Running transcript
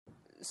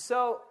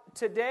So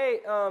today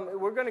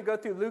we're going to go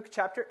through Luke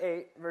chapter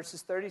 8,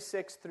 verses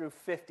 36 through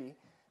 50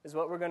 is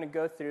what we're going to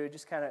go through,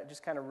 just kind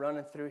of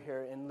running through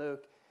here in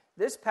Luke.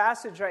 This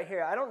passage right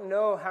here, I don't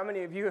know how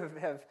many of you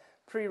have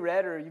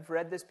pre-read or you've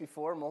read this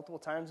before multiple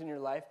times in your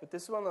life, but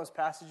this is one of those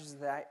passages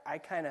that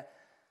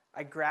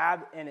I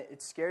grab and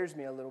it scares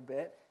me a little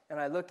bit,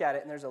 and I look at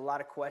it and there's a lot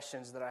of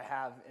questions that I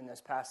have in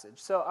this passage.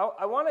 So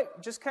I want to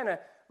just kind of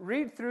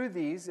read through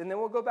these, and then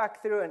we'll go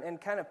back through and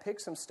kind of pick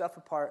some stuff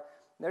apart.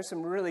 There's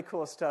some really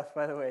cool stuff,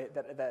 by the way,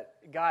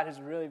 that God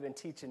has really been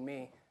teaching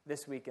me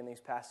this week in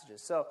these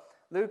passages. So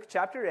Luke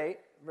chapter 8,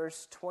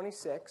 verse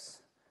 26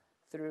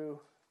 through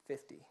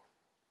 50.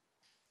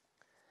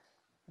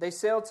 They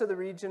sailed to the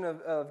region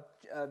of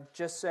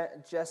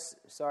Gessanes,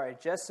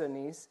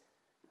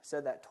 I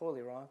said that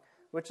totally wrong,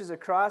 which is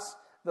across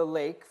the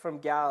lake from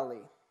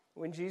Galilee.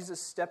 When Jesus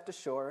stepped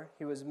ashore,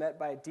 he was met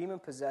by a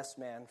demon-possessed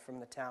man from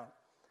the town.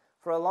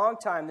 For a long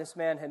time, this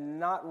man had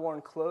not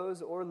worn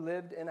clothes or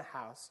lived in a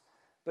house,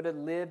 but had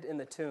lived in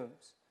the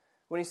tombs.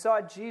 When he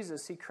saw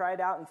Jesus, he cried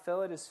out and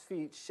fell at his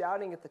feet,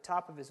 shouting at the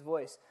top of his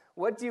voice,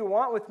 "What do you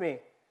want with me,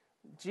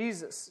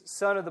 Jesus,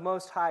 Son of the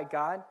Most High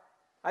God?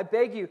 I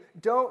beg you,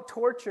 don't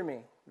torture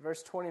me."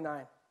 Verse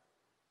 29.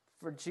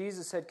 For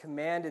Jesus had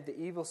commanded the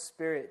evil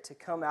spirit to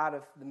come out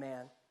of the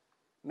man.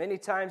 Many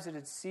times it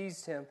had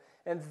seized him,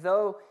 and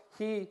though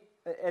he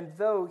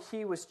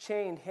was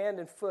chained hand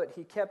and foot,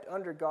 he kept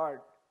under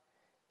guard.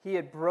 He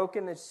had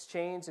broken its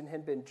chains and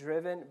had been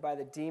driven by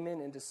the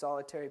demon into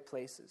solitary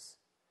places.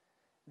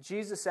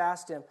 Jesus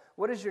asked him,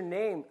 "What is your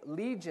name?"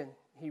 "Legion,"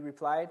 he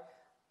replied,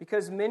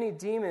 because many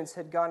demons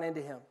had gone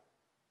into him.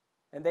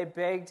 And they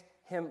begged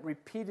him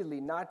repeatedly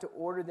not to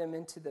order them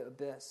into the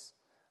abyss.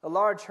 A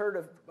large herd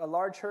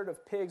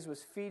of pigs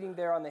was feeding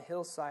there on the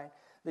hillside.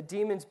 The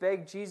demons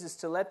begged Jesus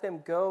to let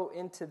them go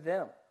into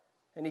them,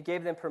 and he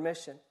gave them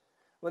permission.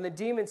 When the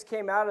demons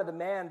came out of the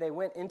man, they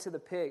went into the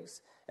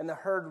pigs, and the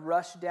herd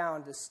rushed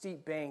down the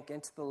steep bank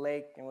into the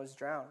lake and was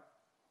drowned.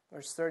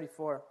 Verse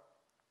 34.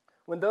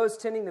 When those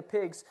tending the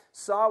pigs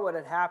saw what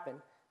had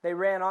happened, they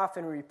ran off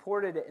and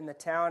reported it in the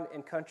town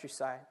and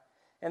countryside.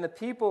 And the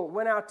people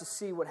went out to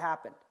see what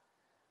happened.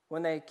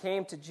 When they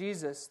came to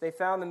Jesus, they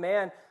found the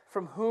man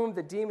from whom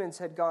the demons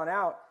had gone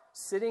out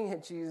sitting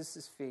at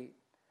Jesus' feet,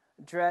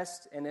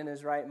 dressed and in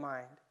his right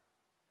mind.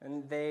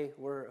 And they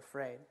were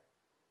afraid.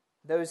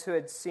 Those who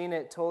had seen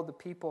it told the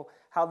people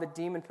how the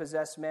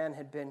demon-possessed man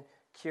had been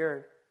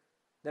cured.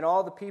 Then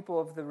all the people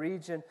of the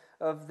region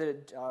of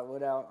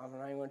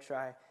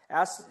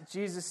asked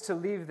Jesus to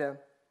leave them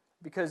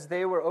because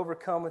they were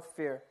overcome with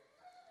fear.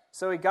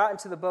 So he got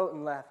into the boat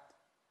and left.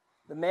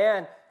 The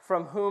man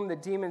from whom the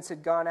demons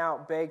had gone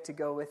out begged to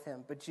go with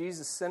him, but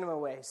Jesus sent him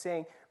away,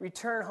 saying,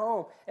 "Return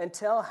home and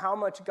tell how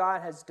much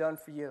God has done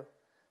for you."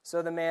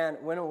 So the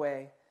man went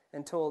away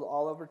and told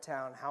all over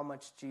town how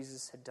much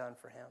Jesus had done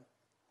for him.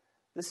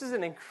 This is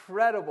an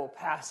incredible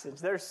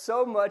passage. There's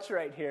so much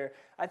right here.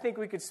 I think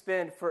we could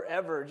spend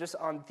forever just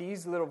on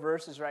these little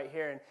verses right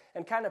here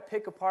and kind of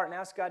pick apart and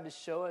ask God to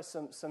show us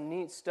some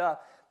neat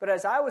stuff. But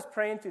as I was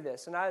praying through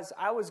this and as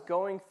I was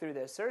going through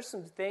this, there's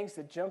some things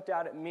that jumped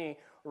out at me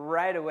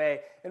right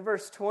away. In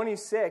verse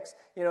 26,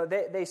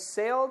 they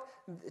sailed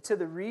to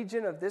the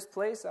region of this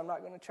place, I'm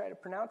not going to try to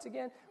pronounce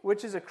again,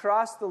 which is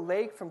across the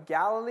lake from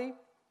Galilee.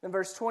 In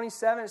verse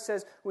 27, it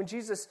says, when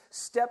Jesus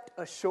stepped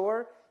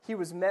ashore, he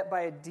was met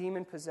by a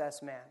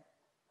demon-possessed man.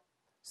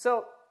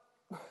 So,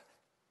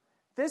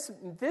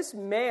 this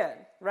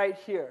man right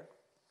here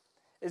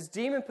is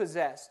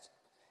demon-possessed.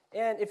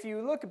 And if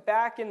you look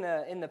back in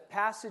the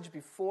passage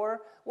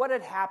before, what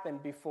had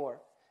happened before?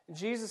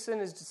 Jesus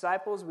and his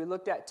disciples, we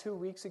looked at 2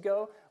 weeks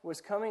ago, was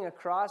coming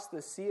across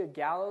the Sea of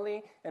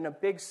Galilee, and a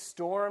big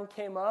storm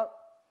came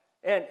up.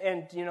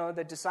 And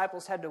the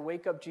disciples had to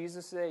wake up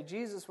Jesus and say,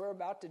 "Jesus, we're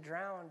about to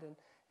drown."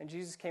 And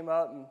Jesus came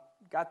up and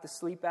got the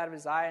sleep out of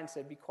his eye and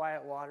said, "Be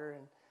quiet, water,"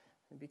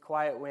 and "Be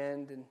quiet,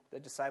 wind," and the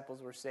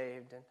disciples were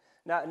saved. And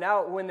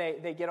now when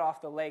they get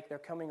off the lake, they're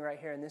coming right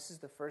here, and this is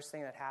the first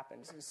thing that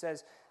happens. It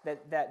says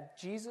that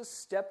Jesus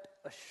stepped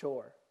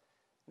ashore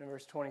in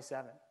verse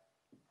 27.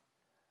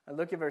 I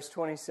look at verse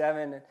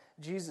 27, and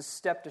Jesus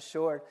stepped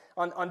ashore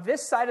on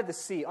this side of the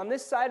sea, on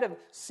this side of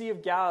Sea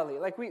of Galilee.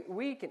 Like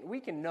we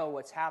can know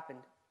what's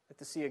happened at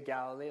the Sea of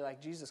Galilee.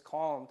 Like Jesus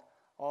calmed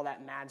all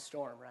that mad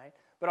storm, right?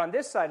 But on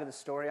this side of the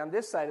story, on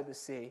this side of the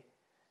sea,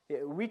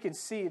 we can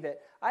see that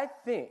I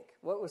think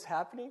what was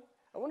happening,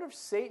 I wonder if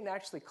Satan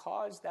actually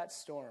caused that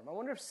storm. I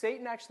wonder if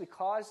Satan actually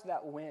caused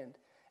that wind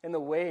and the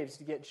waves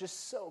to get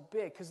just so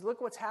big. Because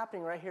look what's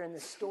happening right here in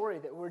this story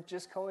that we're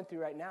just going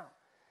through right now.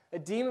 A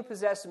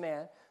demon-possessed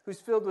man who's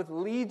filled with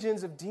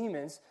legions of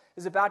demons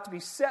is about to be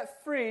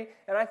set free,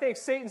 and I think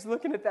Satan's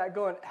looking at that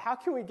going, how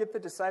can we get the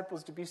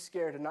disciples to be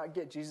scared and not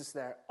get Jesus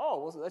there?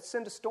 Oh, well, let's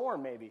send a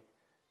storm maybe,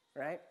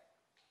 right?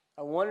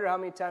 I wonder how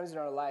many times in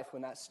our life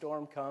when that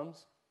storm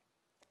comes,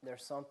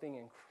 there's something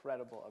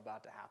incredible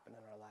about to happen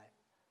in our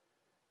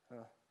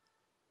life.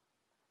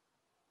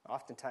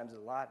 Oftentimes a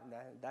lot, and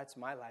that's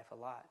my life a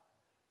lot.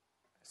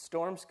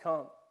 Storms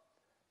come.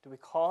 Do we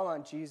call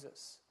on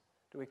Jesus?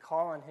 Do we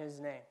call on his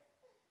name?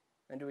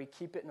 And do we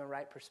keep it in the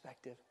right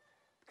perspective?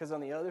 Because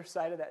on the other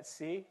side of that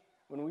sea,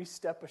 when we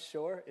step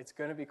ashore, it's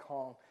going to be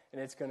calm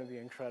and it's going to be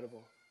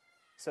incredible.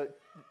 So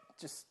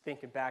just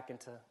thinking back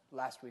into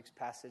last week's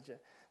passage.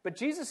 But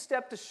Jesus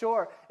stepped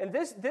ashore, and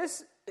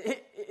this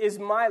is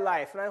my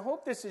life, and I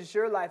hope this is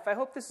your life. I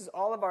hope this is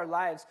all of our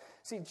lives.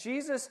 See,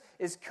 Jesus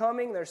is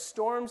coming. There's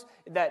storms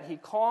that he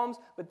calms,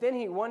 but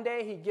then one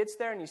day he gets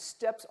there and he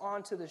steps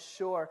onto the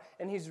shore,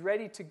 and he's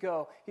ready to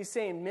go. He's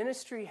saying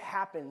ministry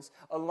happens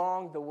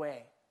along the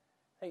way.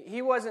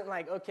 He wasn't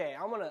like, okay,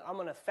 I'm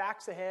gonna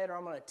fax ahead or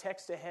I'm gonna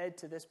text ahead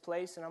to this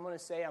place and I'm gonna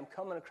say I'm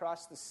coming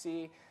across the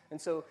sea,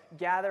 and so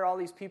gather all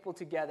these people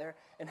together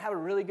and have a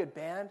really good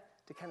band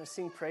to kind of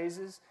sing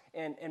praises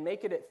and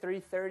make it at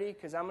 3:30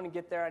 because I'm gonna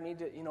get there. I need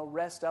to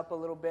rest up a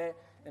little bit,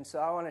 and so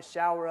I want to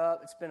shower up.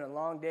 It's been a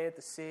long day at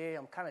the sea.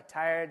 I'm kind of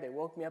tired. They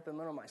woke me up in the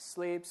middle of my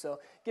sleep, so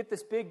get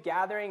this big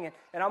gathering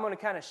and I'm gonna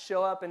kind of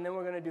show up, and then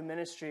we're gonna do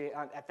ministry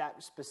at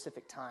that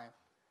specific time.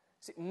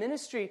 See,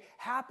 ministry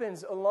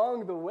happens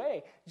along the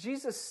way.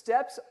 Jesus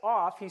steps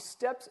off, he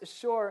steps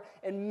ashore,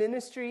 and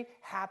ministry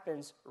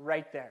happens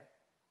right there.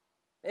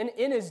 And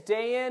in his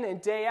day in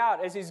and day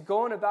out, as he's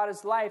going about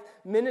his life,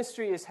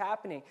 ministry is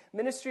happening.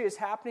 Ministry is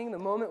happening the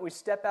moment we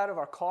step out of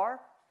our car.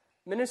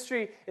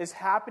 Ministry is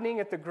happening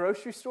at the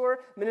grocery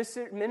store.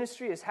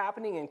 Ministry is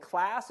happening in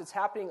class. It's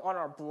happening on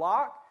our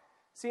block.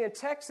 See, in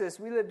Texas,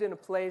 we lived in a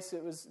place,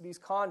 it was these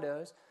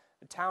condos,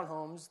 the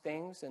townhomes,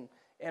 things,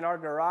 and our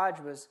garage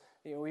was,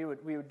 we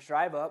would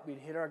drive up, we'd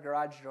hit our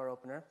garage door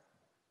opener,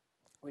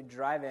 we'd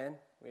drive in,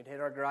 we'd hit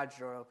our garage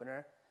door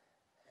opener,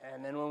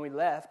 and then when we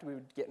left, we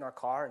would get in our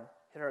car and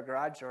hit our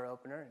garage door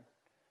opener and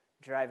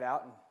drive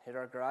out and hit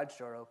our garage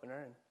door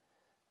opener.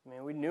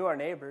 And we knew our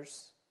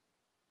neighbors,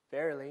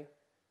 barely.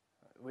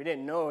 We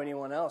didn't know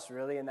anyone else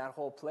really in that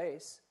whole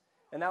place.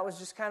 And that was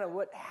just kind of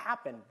what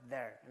happened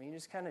there. You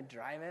just kind of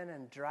drive in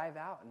and drive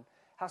out. And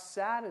how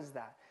sad is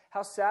that?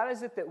 How sad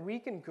is it that we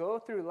can go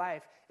through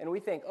life and we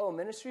think, oh,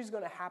 ministry is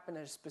going to happen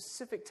at a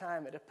specific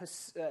time, at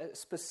a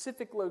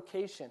specific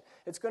location.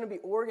 It's going to be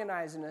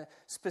organized in a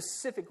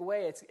specific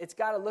way. It's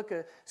got to look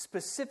a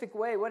specific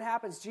way. What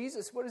happens?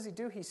 Jesus, what does he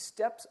do? He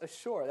steps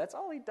ashore. That's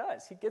all he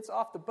does. He gets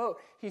off the boat.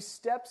 He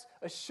steps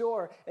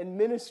ashore and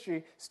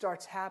ministry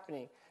starts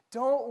happening.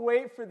 Don't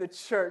wait for the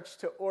church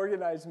to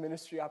organize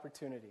ministry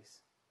opportunities.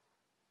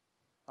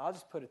 I'll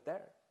just put it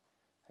there.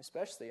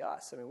 Especially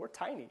us. We're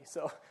tiny,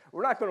 so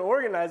we're not going to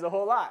organize a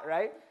whole lot,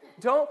 right?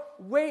 Don't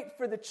wait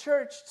for the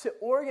church to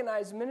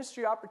organize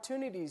ministry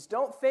opportunities.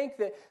 Don't think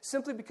that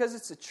simply because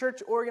it's a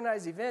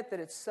church-organized event that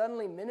it's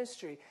suddenly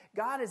ministry.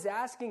 God is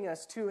asking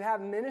us to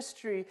have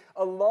ministry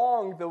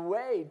along the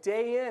way,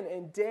 day in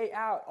and day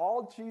out.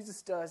 All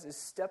Jesus does is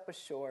step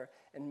ashore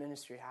and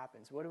ministry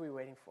happens. What are we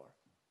waiting for?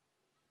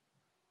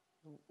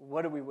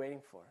 What are we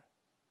waiting for?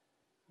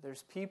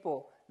 There's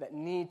people that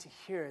need to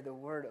hear the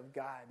word of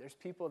God. There's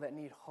people that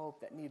need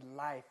hope, that need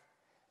life.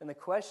 And the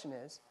question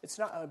is, it's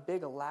not a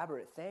big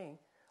elaborate thing.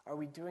 Are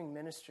we doing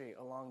ministry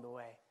along the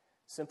way?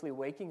 Simply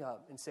waking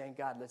up and saying,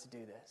 God, let's do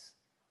this,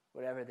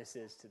 whatever this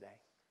is today.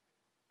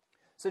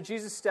 So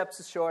Jesus steps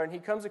ashore and he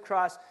comes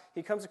across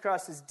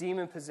this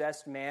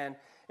demon-possessed man.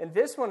 And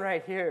this one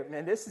right here,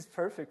 man, this is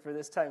perfect for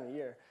this time of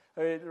year.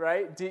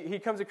 Right? He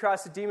comes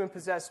across a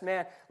demon-possessed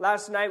man.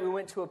 Last night we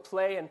went to a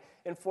play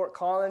in Fort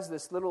Collins,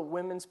 this little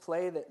women's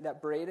play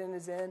that Braden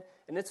is in,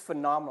 and it's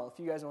phenomenal.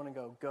 If you guys want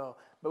to go.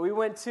 But we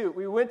went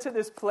to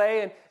this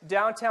play in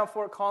downtown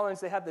Fort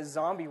Collins. They had the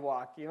zombie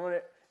walk.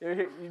 You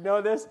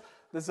know this?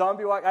 The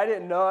zombie walk. I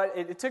didn't know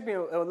it. It took me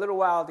a little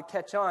while to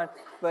catch on,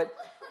 but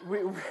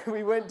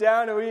we went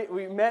down and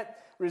we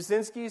met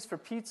Rosinski's for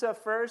pizza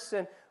first,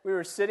 and we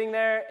were sitting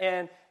there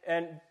and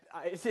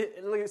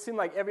it seemed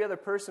like every other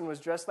person was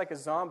dressed like a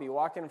zombie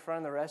walking in front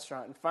of the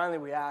restaurant. And finally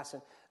we asked,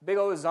 and big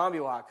old zombie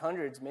walk,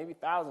 hundreds, maybe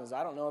thousands,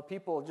 I don't know,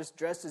 people just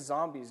dressed as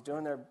zombies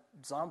doing their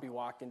zombie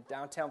walk in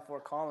downtown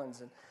Fort Collins.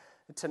 And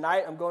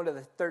tonight I'm going to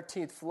the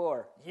 13th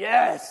floor.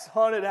 Yes,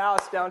 haunted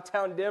house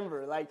downtown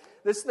Denver.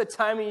 This is the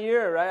time of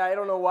year, right? I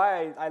don't know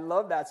why I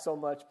love that so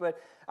much.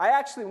 But I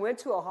actually went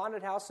to a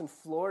haunted house in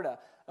Florida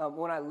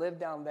when I lived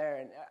down there.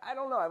 And I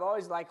don't know, I've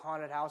always liked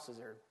haunted houses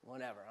or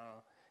whatever, I don't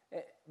know.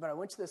 But I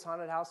went to this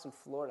haunted house in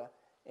Florida,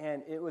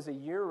 and it was a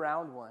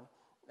year-round one.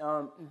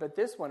 But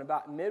this one,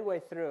 about midway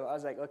through, I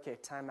was like, okay,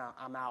 time out.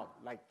 I'm out.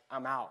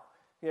 I'm out.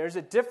 There's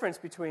a difference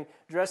between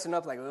dressing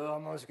up like, oh,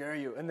 I'm going to scare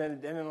you. And then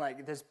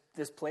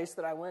this place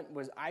that I went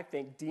was, I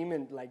think,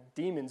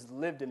 demons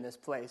lived in this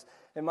place.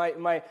 And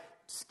my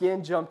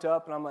skin jumped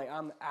up, and I'm like,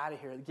 I'm out of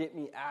here. Get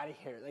me out of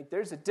here.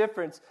 There's a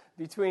difference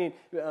between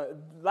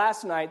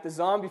last night, the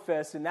Zombie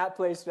Fest, and that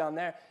place down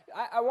there.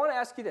 I want to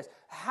ask you this.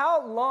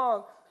 How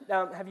long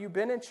have you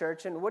been in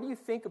church, and what do you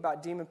think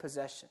about demon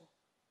possession?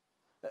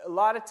 A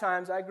lot of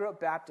times, I grew up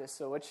Baptist,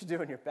 so what you do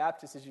when you're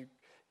Baptist is you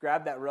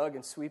grab that rug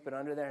and sweep it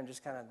under there and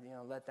just kind of,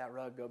 let that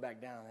rug go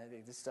back down. I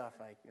think this stuff,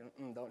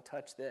 don't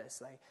touch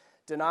this.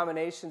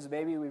 Denominations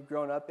maybe we've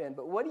grown up in.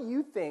 But what do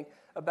you think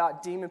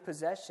about demon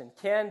possession?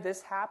 Can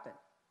this happen?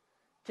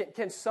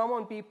 Can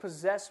someone be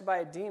possessed by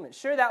a demon?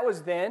 Sure, that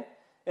was then.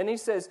 And he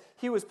says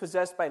he was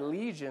possessed by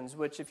legions,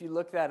 which if you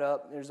look that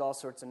up, there's all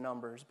sorts of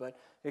numbers, but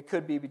it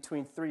could be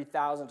between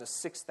 3,000 to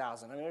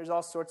 6,000. I mean, there's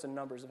all sorts of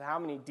numbers of how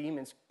many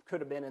demons could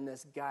have been in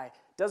this guy.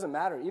 Doesn't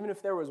matter. Even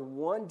if there was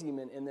one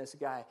demon in this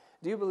guy,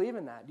 do you believe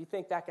in that? Do you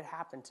think that could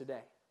happen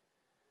today?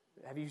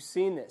 Have you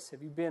seen this?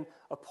 Have you been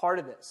a part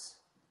of this?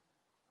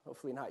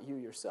 Hopefully not you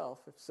yourself.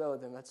 If so,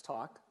 then let's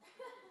talk.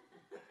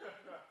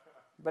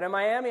 But in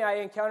Miami, I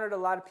encountered a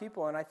lot of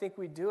people, and I think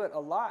we do it a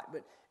lot.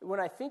 But when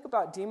I think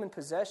about demon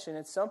possession,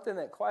 it's something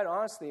that, quite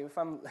honestly, if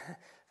I'm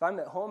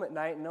at home at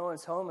night and no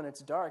one's home and it's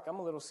dark, I'm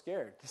a little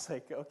scared. It's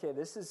like, okay,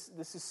 this is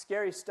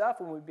scary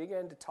stuff when we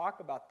begin to talk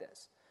about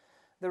this.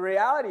 The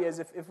reality is,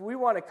 if we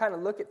want to kind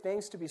of look at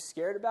things to be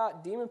scared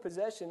about, demon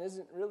possession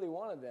isn't really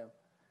one of them.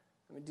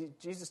 I mean,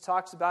 Jesus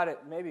talks about it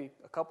maybe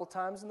a couple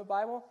times in the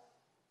Bible.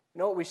 You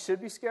know what we should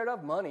be scared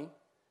of? Money.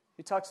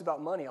 He talks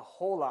about money a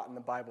whole lot in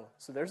the Bible.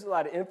 So there's a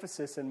lot of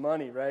emphasis in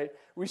money, right?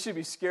 We should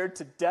be scared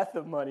to death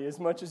of money as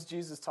much as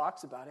Jesus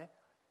talks about it.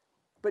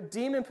 But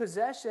demon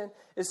possession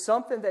is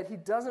something that he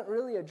doesn't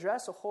really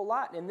address a whole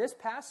lot. In this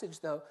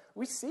passage, though,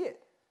 we see it.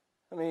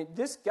 I mean,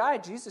 this guy,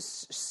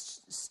 Jesus,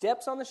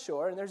 steps on the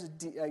shore, and there's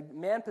a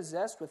man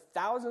possessed with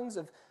thousands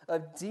of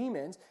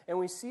demons, and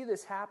we see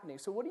this happening.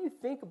 So what do you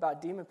think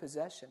about demon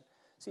possession?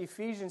 See,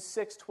 Ephesians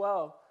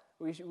 6:12,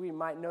 we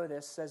might know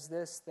this, says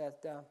this,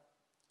 that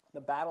the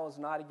battle is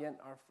not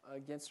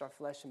against our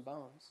flesh and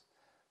bones,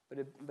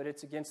 but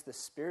it's against the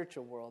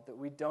spiritual world that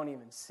we don't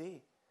even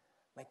see.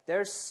 Like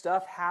there's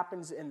stuff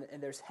happens and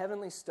there's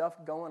heavenly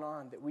stuff going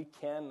on that we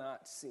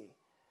cannot see.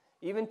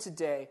 Even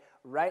today,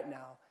 right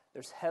now,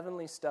 there's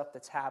heavenly stuff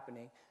that's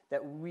happening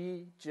that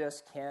we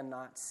just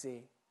cannot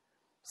see.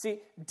 See,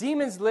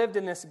 demons lived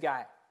in this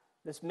guy.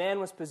 This man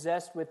was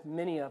possessed with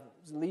many of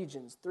them,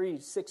 legions,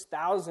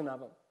 6,000 of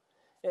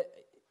them.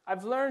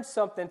 I've learned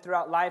something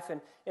throughout life,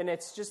 and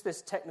it's just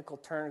this technical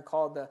term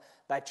called the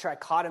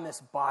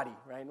trichotomous body,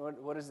 right?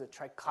 What is the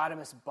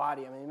trichotomous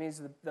body? I mean, it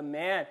means the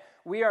man,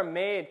 we are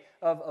made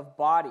of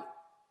body,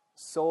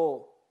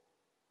 soul,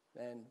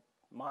 and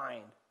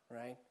mind,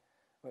 right?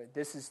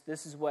 This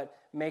is what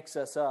makes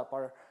us up.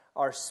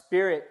 Our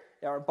spirit,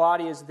 our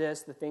body is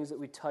this, the things that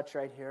we touch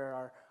right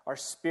here. Our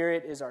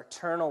spirit is our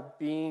eternal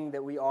being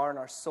that we are, and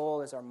our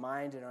soul is our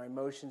mind and our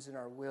emotions and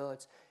our will.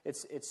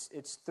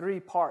 It's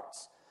three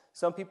parts.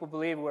 Some people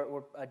believe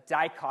we're a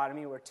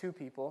dichotomy. We're two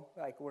people,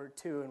 like we're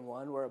two in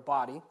one. We're a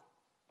body,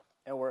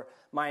 and we're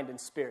mind and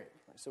spirit.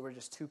 So we're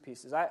just two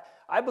pieces.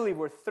 I believe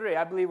we're three.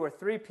 I believe we're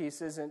three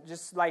pieces, and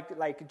just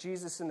like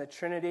Jesus in the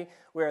Trinity,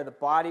 we are the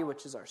body,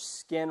 which is our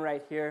skin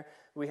right here.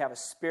 We have a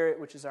spirit,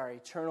 which is our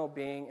eternal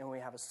being, and we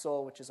have a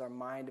soul, which is our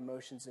mind,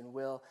 emotions, and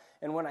will.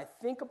 And when I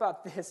think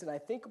about this, and I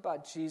think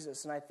about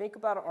Jesus, and I think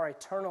about our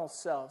eternal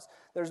selves,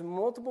 there's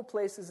multiple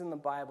places in the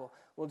Bible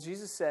where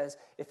Jesus says,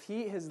 if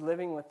he is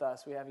living with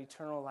us, we have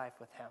eternal life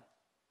with him.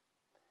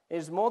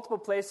 There's multiple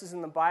places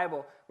in the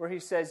Bible where he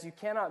says, you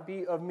cannot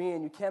be of me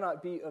and you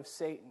cannot be of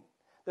Satan.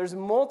 There's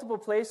multiple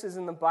places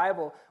in the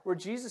Bible where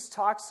Jesus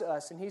talks to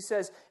us, and he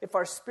says, if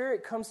our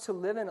spirit comes to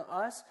live in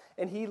us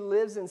and he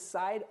lives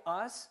inside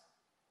us,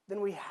 then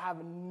we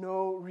have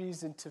no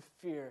reason to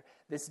fear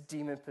this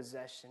demon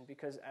possession,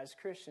 because as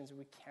Christians,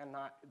 we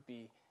cannot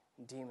be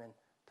demon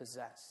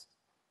possessed.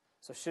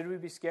 So should we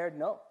be scared?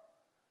 No.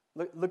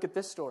 Look at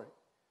this story.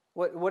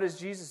 What does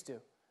Jesus do?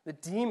 The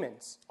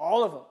demons,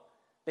 all of them,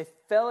 they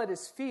fell at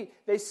his feet.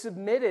 They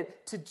submitted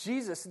to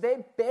Jesus.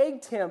 They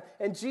begged him,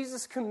 and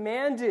Jesus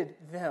commanded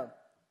them.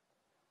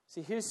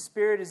 See, his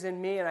spirit is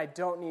in me, and I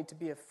don't need to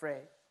be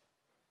afraid.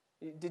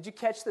 Did you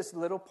catch this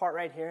little part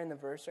right here in the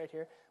verse right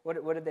here?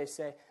 What did they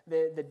say?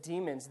 The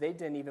demons, they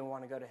didn't even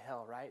want to go to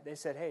hell, right? They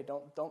said, hey,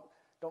 don't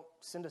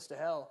send us to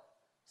hell.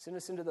 Send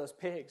us into those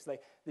pigs.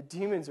 Like, the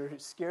demons are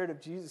scared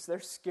of Jesus. They're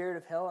scared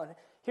of hell. And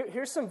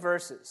here's some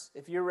verses,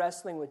 if you're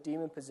wrestling with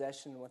demon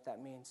possession and what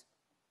that means.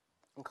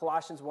 In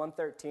Colossians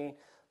 1:13,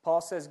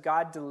 Paul says,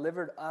 God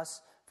delivered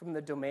us from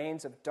the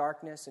domains of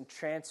darkness and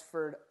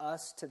transferred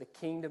us to the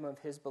kingdom of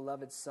his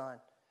beloved Son.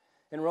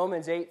 In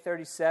Romans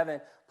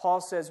 8:37, Paul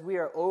says we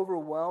are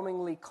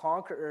overwhelmingly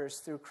conquerors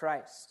through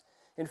Christ.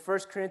 In 1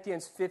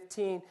 Corinthians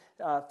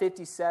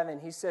 15:57,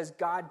 he says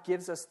God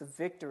gives us the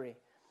victory.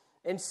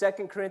 In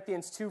 2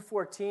 Corinthians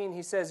 2:14,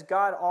 he says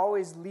God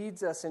always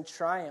leads us in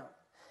triumph.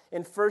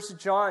 In 1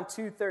 John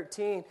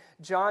 2:13,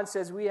 John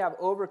says we have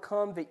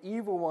overcome the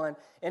evil one.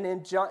 And in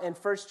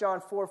 1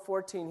 John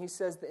 4:14, he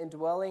says the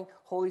indwelling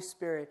Holy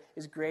Spirit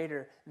is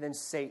greater than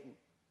Satan.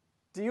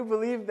 Do you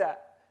believe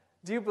that?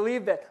 Do you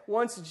believe that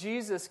once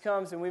Jesus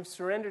comes and we've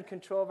surrendered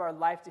control of our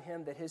life to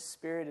him, that his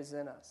Spirit is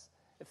in us?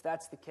 If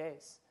that's the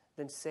case,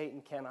 then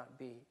Satan cannot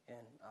be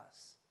in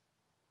us.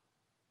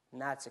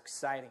 And that's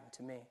exciting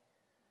to me,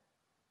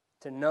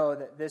 to know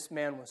that this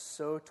man was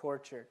so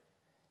tortured.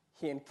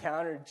 He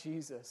encountered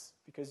Jesus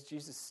because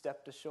Jesus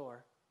stepped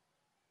ashore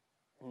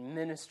and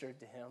ministered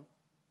to him,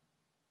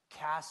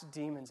 cast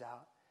demons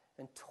out,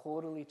 and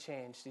totally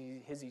changed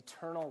his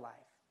eternal life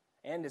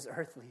and his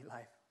earthly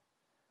life.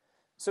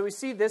 So we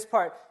see this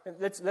part.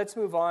 Let's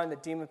move on, the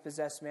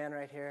demon-possessed man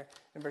right here.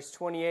 In verse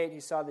 28, he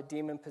saw the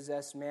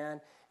demon-possessed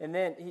man. And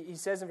then he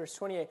says in verse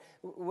 28,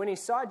 when he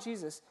saw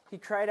Jesus, he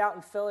cried out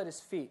and fell at his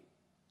feet,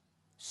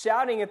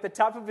 shouting at the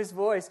top of his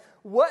voice,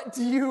 "What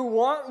do you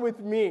want with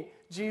me,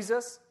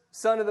 Jesus,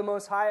 Son of the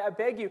Most High? I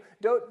beg you,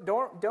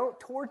 don't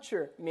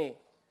torture me."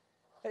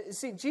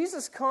 See,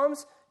 Jesus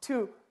comes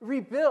to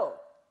rebuild.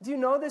 Do you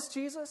know this,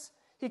 Jesus?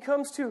 He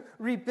comes to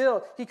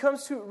rebuild. He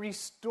comes to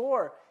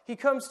restore. He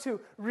comes to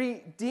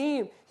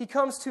redeem. He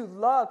comes to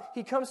love.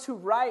 He comes to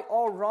right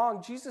all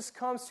wrong. Jesus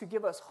comes to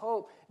give us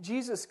hope.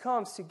 Jesus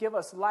comes to give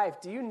us life.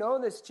 Do you know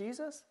this,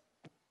 Jesus?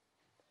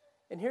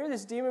 And here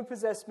this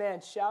demon-possessed man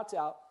shouts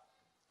out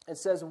and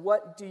says,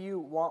 "What do you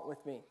want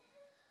with me?"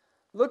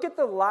 Look at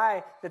the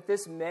lie that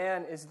this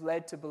man is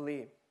led to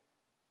believe.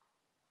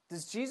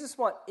 Does Jesus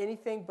want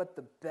anything but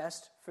the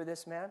best for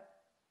this man?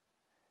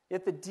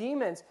 Yet the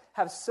demons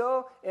have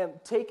so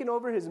taken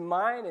over his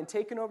mind and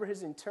taken over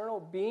his internal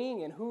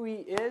being and who he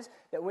is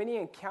that when he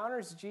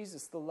encounters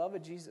Jesus, the love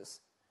of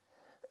Jesus,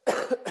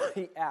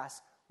 he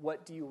asks,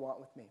 "What do you want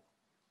with me?"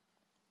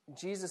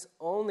 Jesus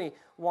only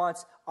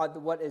wants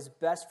what is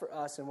best for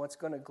us and what's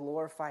going to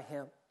glorify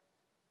him.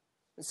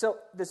 And so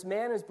this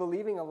man is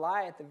believing a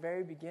lie at the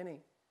very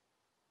beginning,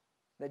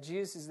 that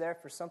Jesus is there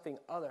for something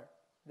other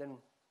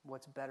than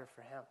what's better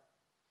for him.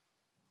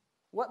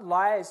 What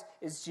lies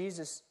is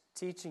Jesus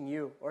teaching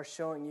you or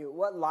showing you?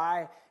 What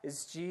lie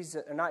is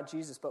Jesus, or not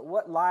Jesus, but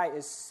what lie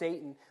is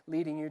Satan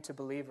leading you to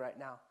believe right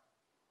now?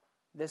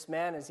 This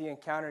man, as he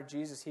encountered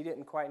Jesus, he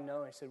didn't quite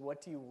know. He said, "What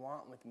do you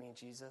want with me,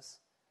 Jesus?"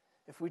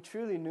 If we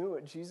truly knew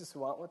what Jesus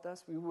wants with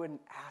us, we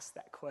wouldn't ask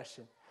that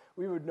question.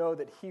 We would know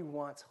that he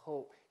wants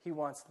hope. He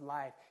wants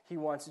life. He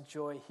wants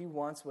joy. He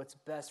wants what's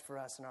best for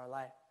us in our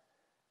life.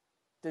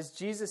 Does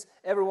Jesus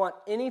ever want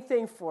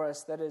anything for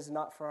us that is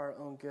not for our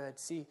own good?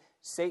 See,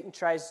 Satan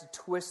tries to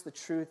twist the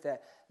truth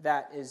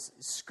that is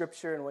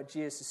Scripture and what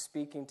Jesus is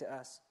speaking to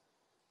us.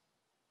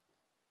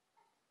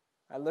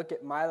 I look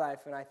at my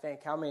life and I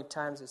think, how many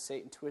times has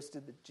Satan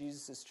twisted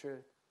Jesus'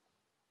 truth?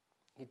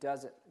 He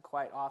does it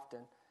quite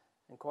often.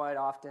 And quite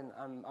often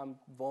I'm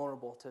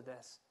vulnerable to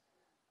this.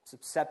 I'm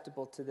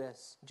susceptible to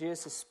this.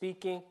 Jesus is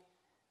speaking,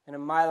 and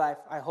in my life,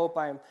 I hope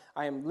I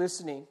am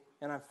listening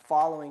and I'm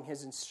following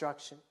his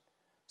instruction.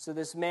 So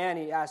this man,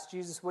 he asked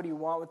Jesus, "What do you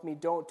want with me?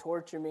 Don't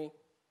torture me."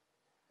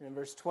 And in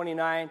verse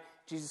 29,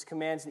 Jesus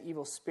commands the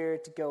evil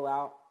spirit to go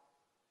out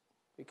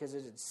because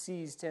it had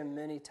seized him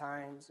many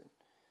times. And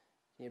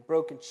he had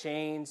broken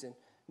chains and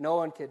no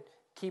one could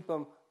keep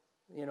him,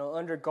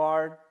 under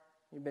guard.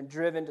 He'd been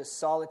driven to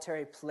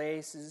solitary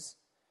places.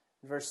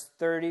 In verse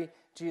 30,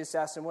 Jesus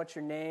asked him, "What's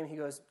your name?" He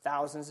goes,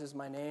 "Thousands is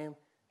my name."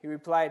 He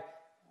replied,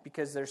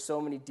 "Because there's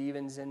so many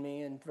demons in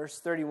me." And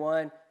verse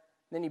 31,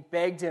 then he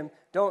begged him,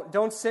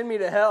 don't send me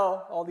to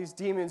hell. All these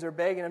demons are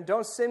begging him,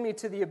 "Don't send me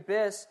to the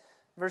abyss."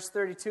 Verse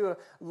 32, a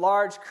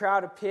large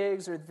crowd of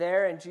pigs are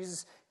there, and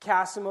Jesus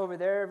cast them over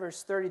there.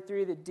 Verse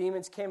 33, the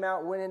demons came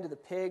out, went into the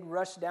pig,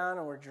 rushed down,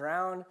 and were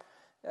drowned.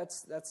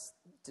 That's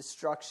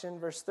destruction.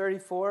 Verse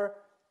 34,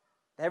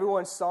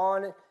 everyone saw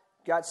it,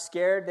 got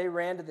scared. They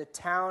ran to the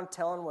town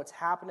telling what's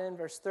happening.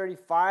 Verse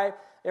 35,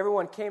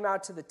 everyone came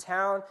out to the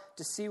town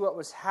to see what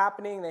was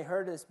happening. They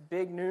heard this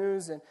big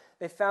news, and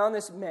they found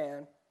this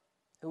man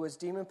who was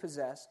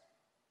demon-possessed,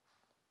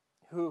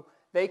 who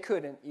they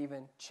couldn't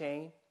even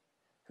chain,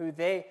 who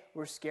they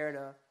were scared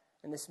of.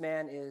 And this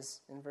man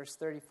is, in verse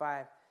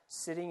 35,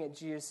 sitting at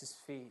Jesus'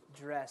 feet,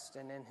 dressed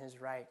and in his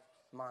right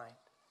mind.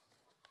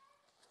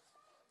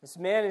 This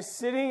man is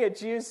sitting at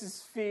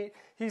Jesus' feet.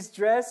 He's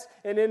dressed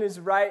and in his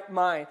right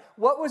mind.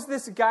 What was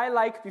this guy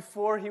like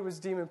before he was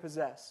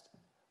demon-possessed?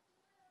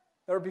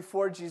 Or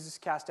before Jesus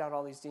cast out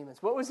all these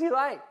demons? What was he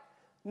like?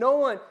 No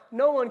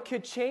one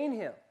could chain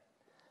him.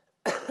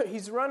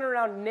 He's running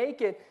around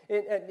naked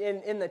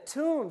in the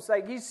tombs,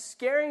 like he's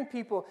scaring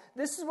people.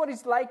 This is what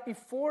he's like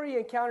before he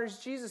encounters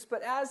Jesus.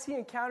 But as he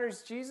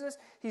encounters Jesus,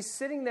 he's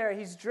sitting there,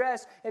 he's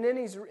dressed, and in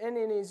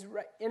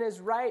his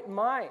right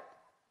mind.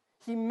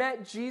 He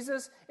met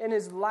Jesus, and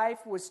his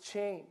life was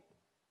changed.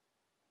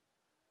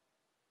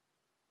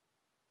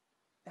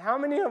 How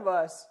many of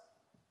us,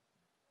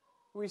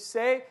 we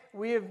say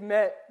we have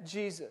met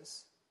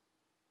Jesus?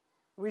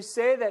 We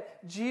say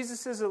that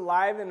Jesus is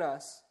alive in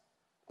us,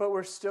 but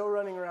we're still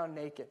running around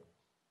naked.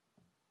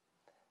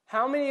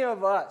 How many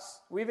of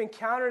us, we've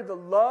encountered the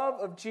love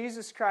of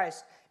Jesus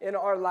Christ in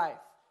our life,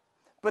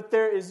 but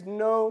there is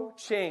no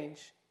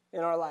change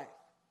in our life?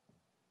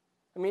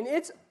 I mean,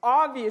 it's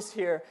obvious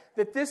here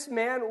that this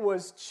man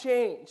was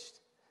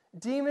changed.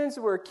 Demons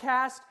were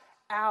cast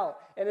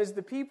out. And as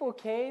the people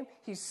came,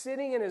 he's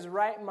sitting in his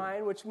right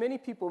mind, which many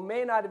people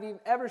may not have even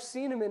ever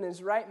seen him in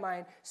his right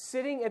mind,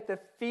 sitting at the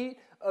feet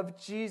of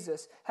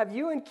Jesus. Have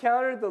you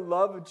encountered the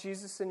love of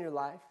Jesus in your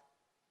life?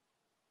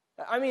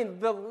 I mean,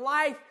 the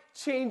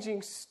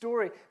life-changing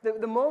story.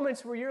 The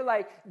moments where you're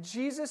like,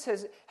 Jesus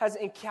has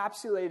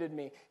encapsulated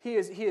me. He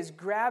has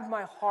grabbed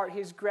my heart. He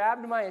has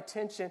grabbed my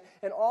attention.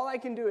 And all I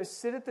can do is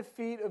sit at the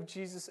feet of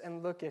Jesus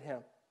and look at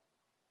him.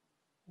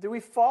 Do we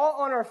fall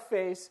on our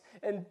face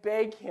and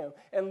beg him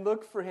and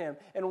look for him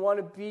and want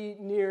to be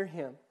near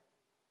him?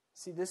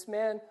 See, this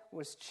man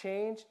was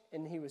changed,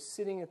 and he was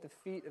sitting at the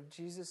feet of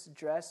Jesus,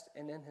 dressed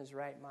and in his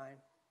right mind.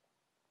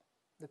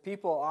 The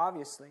people,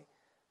 obviously,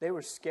 they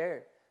were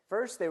scared.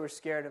 First, they were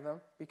scared of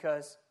him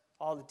because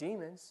all the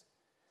demons.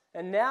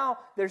 And now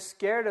they're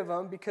scared of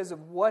him because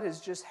of what has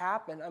just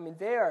happened. I mean,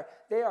 they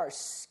are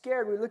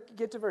scared.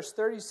 Get to verse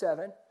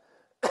 37.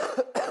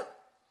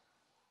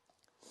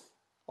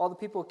 All the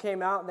people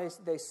came out and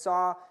they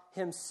saw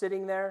him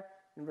sitting there.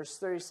 In verse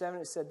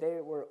 37, it said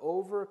they were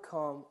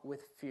overcome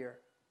with fear.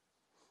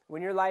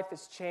 When your life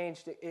is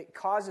changed, it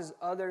causes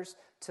others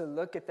to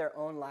look at their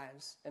own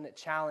lives, and it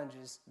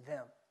challenges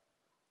them.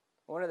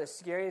 One of the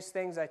scariest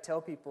things I tell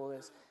people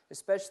is,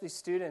 especially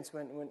students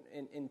when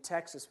in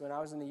Texas, when I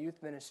was in the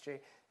youth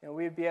ministry,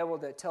 we'd be able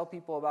to tell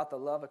people about the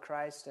love of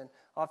Christ, and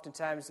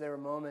oftentimes there were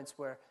moments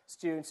where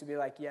students would be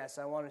like, yes,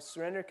 I want to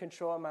surrender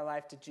control of my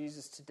life to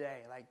Jesus today,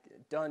 like,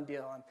 done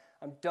deal.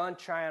 I'm done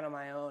trying on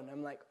my own.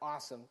 I'm like,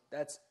 awesome.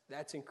 That's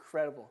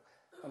incredible.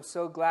 I'm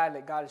so glad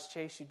that God has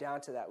chased you down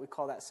to that. We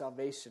call that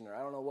salvation, or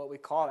I don't know what we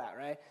call that,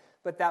 right?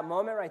 But that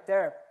moment right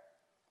there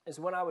is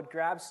when I would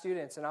grab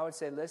students and I would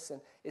say,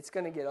 listen, it's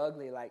going to get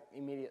ugly, like,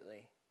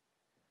 immediately.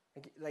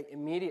 Like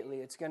immediately,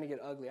 it's going to get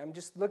ugly.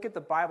 Just look at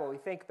the Bible. We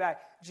think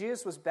back.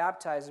 Jesus was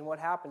baptized, and what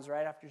happens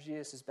right after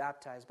Jesus is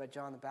baptized by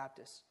John the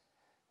Baptist?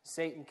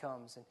 Satan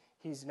comes, and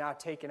he's now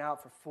taken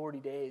out for 40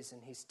 days,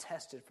 and he's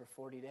tested for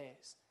 40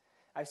 days.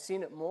 I've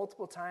seen it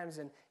multiple times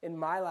in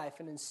my life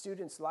and in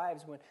students'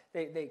 lives when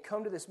they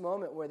come to this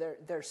moment where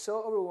they're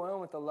so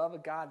overwhelmed with the love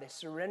of God, they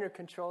surrender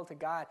control to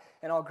God,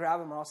 and I'll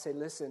grab them and I'll say,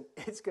 listen,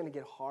 it's going to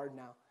get hard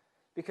now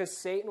because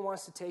Satan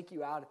wants to take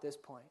you out at this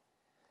point.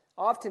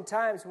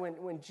 Oftentimes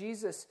when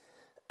Jesus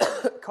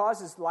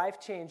causes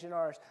life change in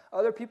ours,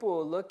 other people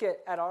will look at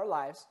our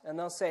lives and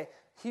they'll say,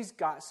 he's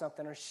got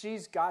something or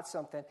she's got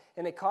something,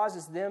 and it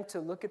causes them to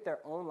look at their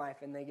own life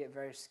and they get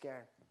very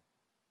scared.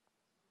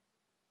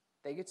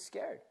 They get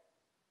scared.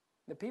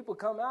 The people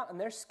come out and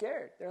they're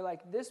scared. They're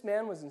like, this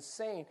man was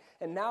insane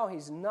and now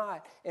he's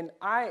not. And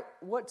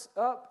what's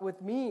up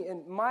with me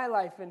and my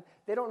life? And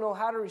they don't know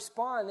how to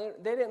respond.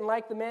 They didn't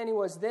like the man he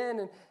was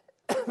then,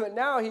 but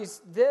now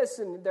he's this,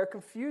 and they're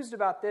confused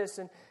about this.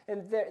 And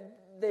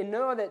they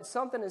know that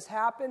something has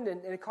happened,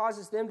 and it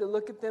causes them to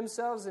look at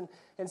themselves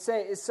and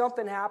say, is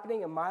something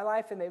happening in my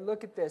life? And they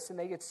look at this and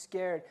they get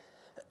scared.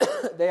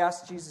 They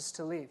ask Jesus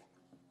to leave.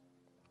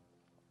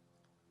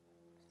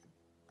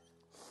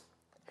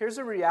 Here's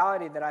a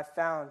reality that I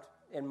found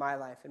in my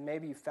life, and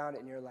maybe you found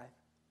it in your life.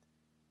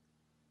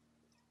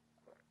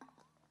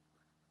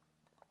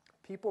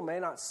 People may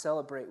not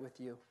celebrate with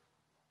you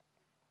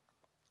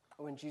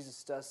when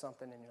Jesus does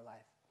something in your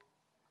life.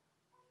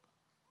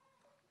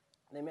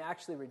 They may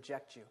actually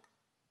reject you.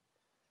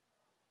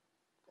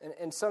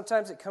 And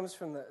sometimes it comes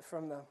from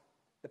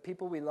the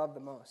people we love the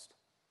most.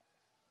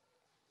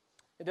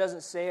 It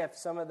doesn't say if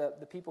some of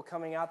the people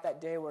coming out that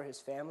day were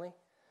his family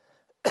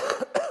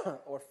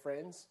or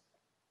friends.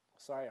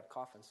 Sorry, I'm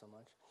coughing so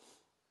much.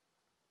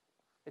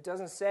 It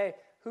doesn't say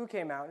who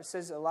came out. It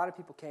says a lot of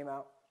people came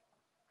out,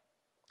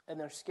 and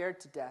they're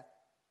scared to death.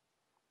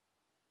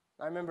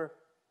 I remember,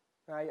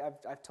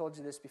 I've told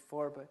you this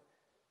before, but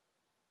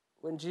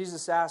when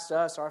Jesus asked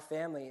us, our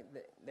family,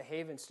 the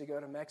Havens, to go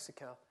to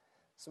Mexico,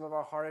 some of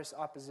our hardest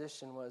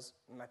opposition was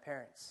my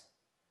parents.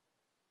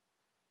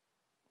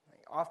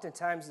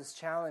 Oftentimes this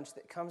challenge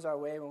that comes our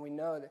way when we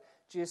know that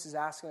Jesus is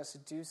asking us to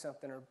do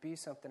something or be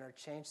something or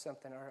change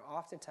something are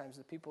oftentimes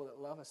the people that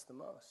love us the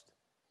most.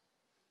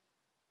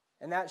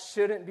 And that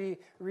shouldn't be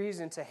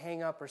reason to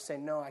hang up or say,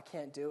 no, I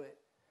can't do it.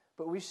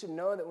 But we should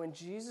know that when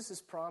Jesus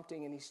is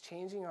prompting and he's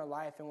changing our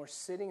life and we're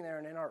sitting there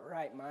and in our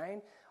right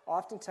mind,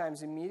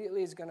 oftentimes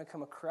immediately is going to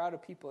come a crowd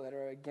of people that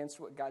are against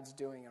what God's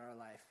doing in our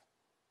life.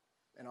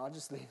 And I'll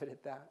just leave it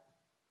at that.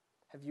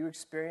 Have you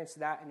experienced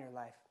that in your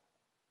life?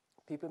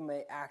 People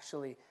may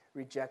actually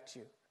reject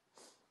you.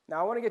 Now,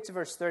 I want to get to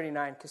verse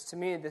 39 because to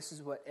me, this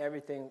is what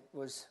everything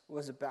was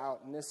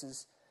about. And this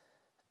is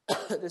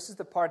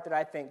the part that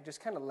I think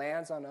just kind of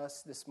lands on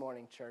us this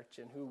morning, church,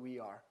 and who we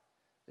are,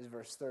 is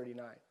verse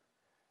 39.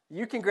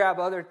 You can grab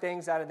other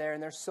things out of there,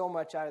 and there's so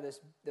much out of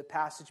the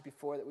passage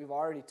before that we've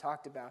already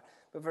talked about.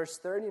 But verse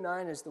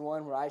 39 is the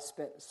one where I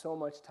spent so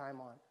much time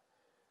on.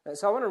 And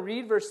so I want to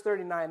read verse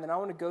 39, then I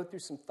want to go through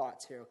some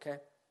thoughts here, okay?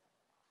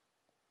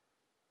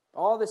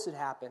 All this had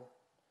happened.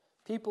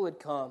 People had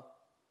come.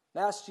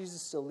 They asked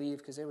Jesus to leave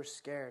because they were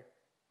scared.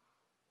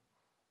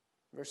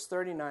 Verse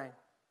 39.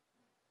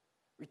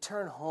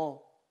 Return home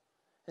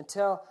and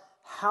tell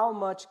how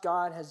much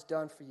God has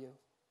done for you.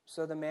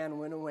 So the man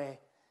went away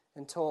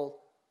and told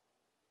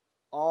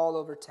all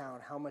over town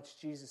how much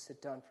Jesus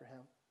had done for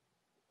him.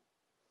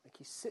 Like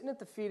he's sitting at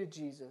the feet of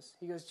Jesus.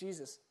 He goes,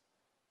 Jesus,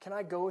 can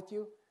I go with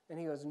you? And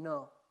he goes,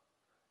 no.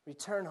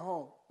 Return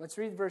home. Let's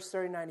read verse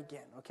 39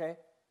 again, okay?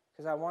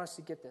 Because I want us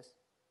to get this.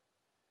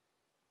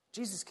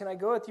 Jesus, can I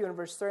go with you? In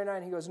verse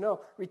 39, he goes, no,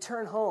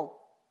 return home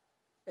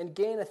and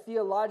gain a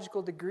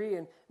theological degree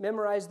and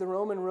memorize the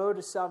Roman road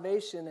to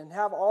salvation and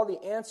have all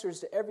the answers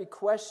to every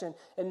question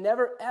and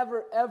never,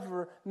 ever,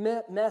 ever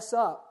mess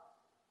up,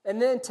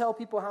 and then tell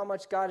people how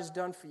much God has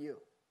done for you.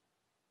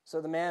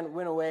 So the man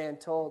went away and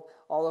told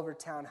all over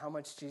town how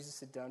much Jesus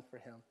had done for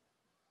him.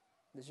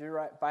 Does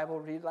your Bible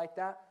read like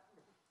that?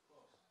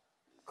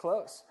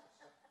 Close.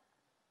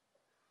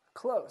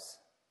 Close.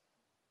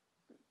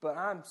 But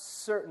I'm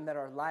certain that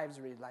our lives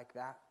read like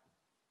that.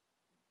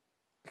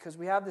 Because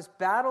we have this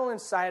battle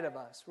inside of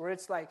us where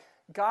it's like,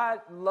 God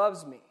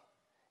loves me.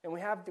 And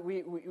we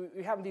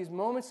have these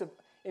moments of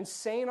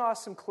insane,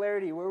 awesome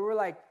clarity where we're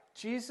like,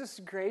 Jesus'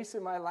 grace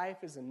in my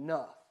life is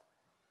enough.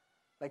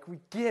 Like, we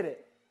get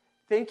it.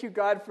 Thank you,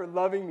 God, for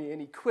loving me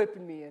and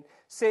equipping me and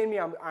saying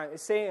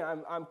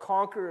I'm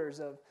conquerors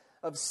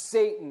of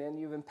Satan, and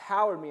you've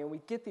empowered me. And we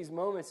get these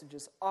moments of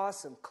just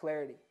awesome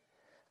clarity.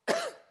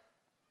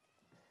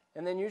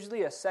 And then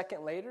usually a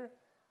second later,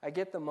 I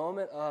get the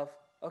moment of,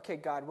 okay,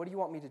 God, what do you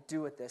want me to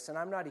do with this? And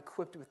I'm not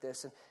equipped with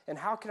this. And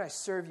how can I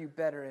serve you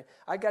better? And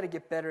I got to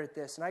get better at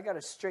this. And I got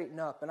to straighten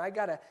up. And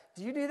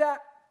do you do that?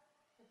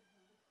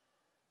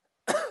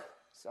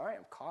 Sorry,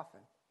 I'm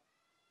coughing.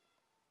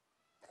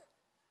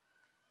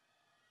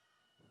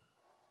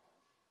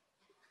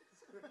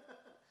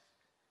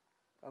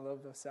 I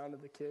love the sound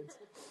of the kids.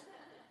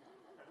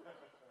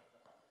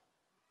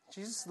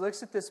 Jesus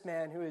looks at this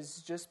man who has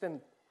just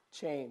been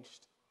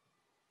changed,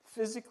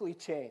 physically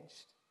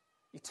changed,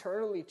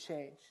 eternally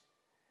changed.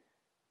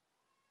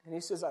 And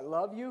he says, I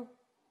love you.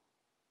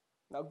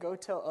 Now go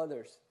tell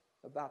others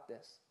about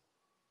this.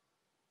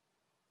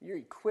 You're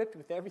equipped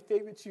with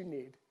everything that you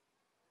need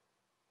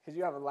because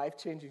you have a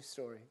life-changing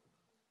story.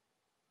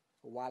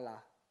 Voila.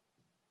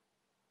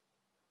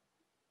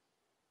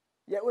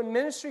 Yet when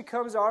ministry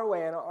comes our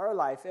way in our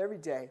life every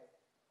day,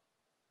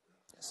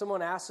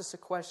 someone asks us a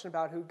question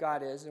about who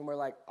God is, and we're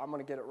like, I'm going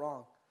to get it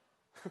wrong.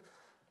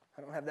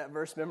 I don't have that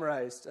verse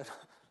memorized.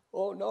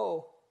 Oh,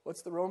 no.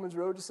 What's the Romans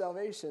road to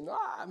salvation?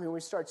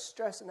 We start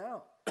stressing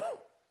out.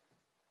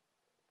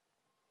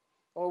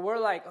 Or we're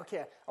like,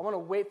 okay, I want to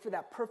wait for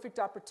that perfect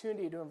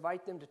opportunity to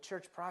invite them to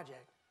church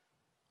project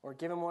or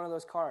give them one of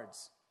those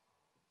cards.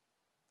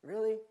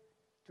 Really?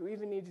 Do we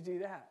even need to do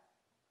that?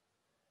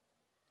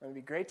 It would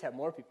be great to have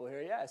more people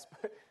here, yes,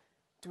 but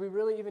do we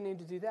really even need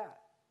to do that?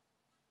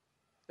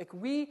 Like,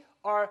 we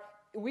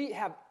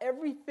have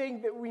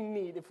everything that we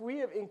need. If we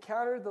have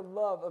encountered the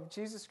love of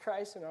Jesus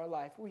Christ in our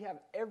life, we have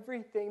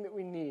everything that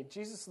we need.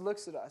 Jesus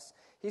looks at us.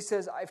 He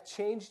says, I've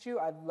changed you.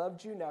 I've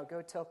loved you. Now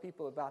go tell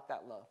people about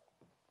that love.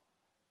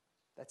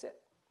 That's it.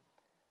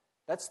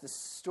 That's the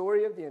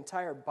story of the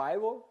entire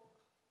Bible.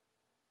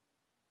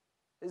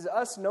 Is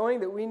us knowing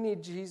that we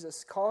need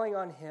Jesus, calling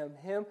on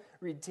Him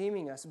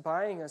redeeming us,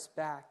 buying us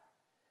back,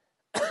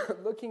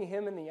 looking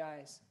Him in the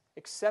eyes,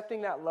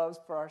 accepting that love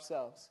for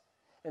ourselves,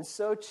 and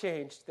so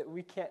changed that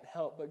we can't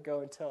help but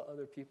go and tell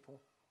other people.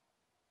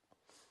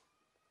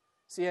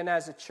 See, and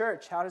as a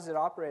church, how does it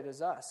operate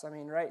as us?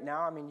 Right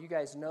now, you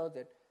guys know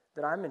that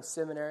I'm in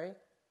seminary,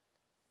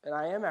 and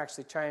I am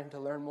actually trying to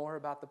learn more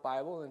about the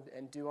Bible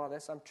and do all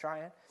this. I'm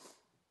trying.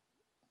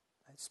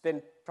 I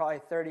spend probably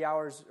 30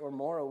 hours or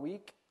more a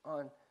week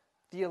on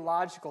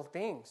theological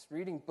things,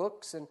 reading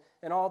books and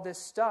all this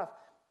stuff.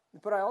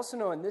 But I also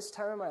know in this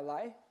time of my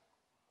life,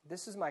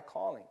 this is my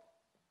calling.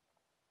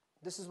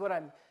 This is what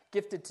I'm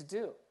gifted to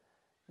do.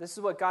 This is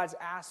what God's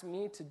asked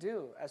me to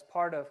do as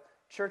part of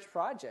Church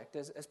Project,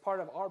 as part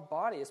of our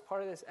body, as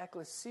part of this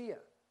ecclesia.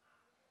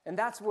 And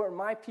that's where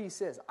my piece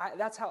is.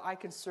 That's how I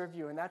can serve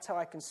you, and that's how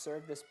I can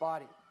serve this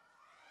body.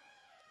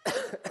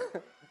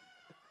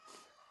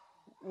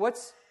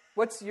 What's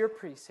your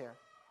piece here?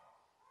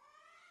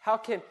 How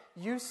can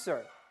you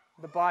serve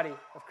the body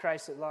of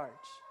Christ at large?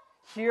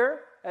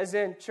 Here, as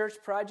in Church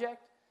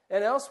Project,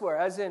 and elsewhere,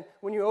 as in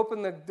when you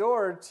open the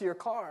door to your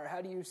car,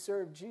 how do you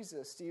serve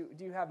Jesus? Do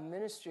you have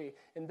ministry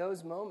in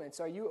those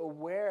moments? Are you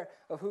aware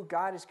of who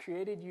God has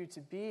created you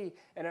to be?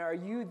 And are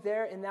you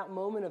there in that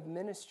moment of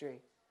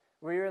ministry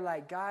where you're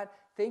like, God,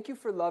 thank you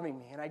for loving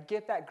me, and I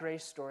get that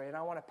grace story, and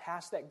I want to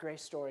pass that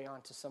grace story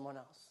on to someone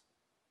else?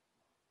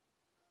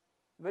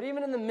 But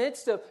even in the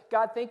midst of,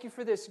 God, thank you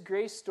for this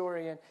grace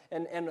story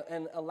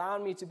and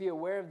allowing me to be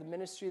aware of the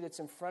ministry that's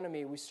in front of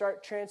me, we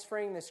start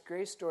transferring this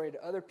grace story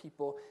to other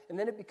people, and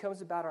then it becomes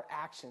about our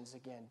actions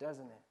again,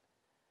 doesn't it?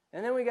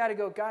 And then we got to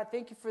go, God,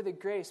 thank you for the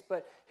grace,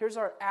 but here's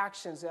our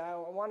actions. I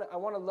want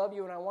to love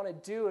you and I want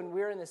to do, and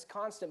we're in this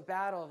constant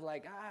battle of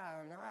like,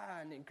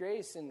 and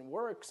grace and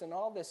works and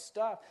all this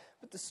stuff.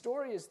 But the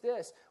story is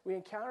this. We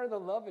encounter the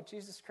love of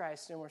Jesus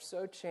Christ, and we're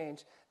so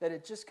changed that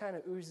it just kind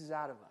of oozes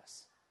out of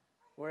us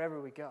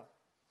wherever we go.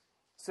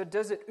 So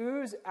does it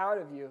ooze out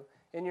of you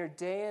in your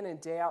day in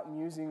and day out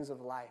musings of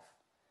life,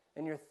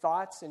 in your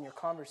thoughts and your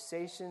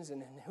conversations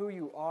and in who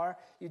you are?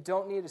 You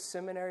don't need a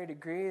seminary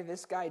degree.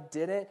 This guy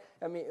didn't.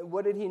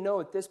 What did he know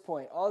at this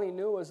point? All he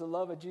knew was the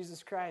love of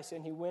Jesus Christ,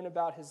 and he went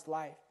about his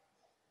life.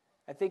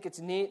 I think it's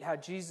neat how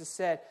Jesus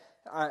said,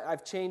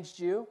 I've changed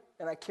you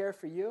and I care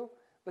for you,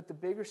 But the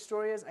bigger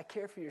story is, I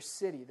care for your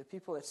city, the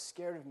people that's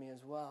scared of me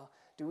as well.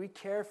 Do we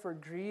care for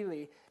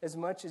Greeley as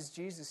much as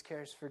Jesus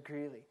cares for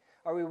Greeley?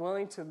 Are we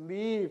willing to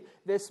leave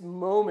this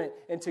moment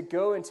and to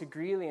go into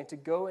Greeley and to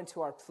go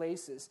into our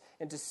places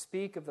and to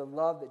speak of the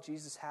love that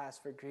Jesus has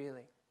for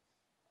Greeley?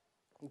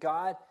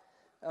 God,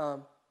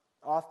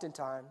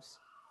 oftentimes,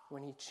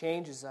 when he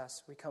changes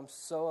us, we come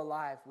so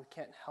alive we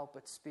can't help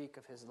but speak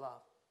of his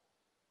love.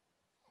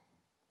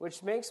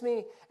 Which makes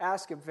me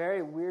ask a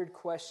very weird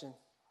question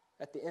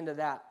at the end of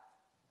that.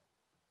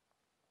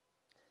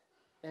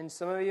 And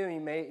some of you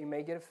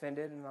may get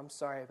offended, and I'm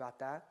sorry about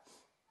that.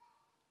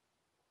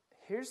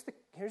 Here's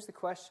the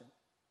question.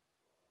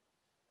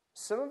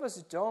 Some of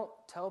us don't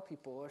tell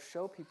people or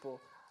show people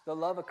the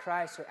love of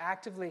Christ, or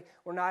actively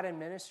we're not in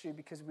ministry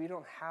because we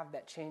don't have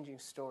that changing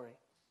story.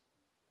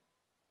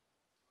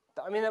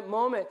 I mean, that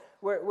moment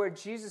where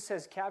Jesus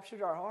has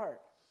captured our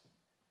heart.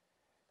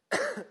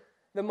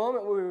 The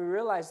moment where we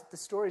realize that the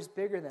story is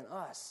bigger than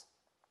us.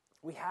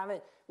 We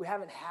haven't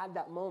had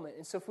that moment.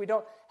 And so if we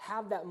don't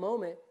have that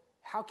moment,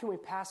 how can we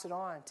pass it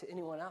on to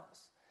anyone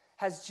else?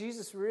 Has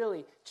Jesus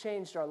really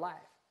changed our life?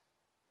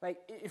 Like,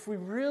 if we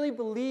really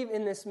believe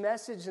in this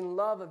message and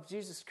love of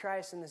Jesus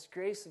Christ and this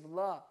grace of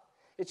love,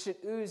 it should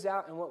ooze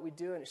out in what we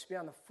do, and it should be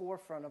on the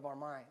forefront of our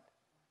mind.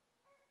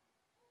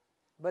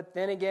 But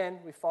then again,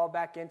 we fall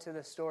back into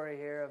the story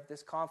here of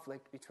this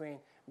conflict between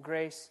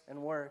grace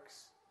and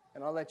works.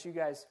 And I'll let you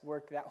guys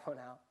work that one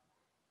out.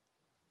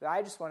 But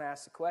I just want to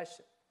ask the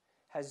question,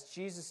 has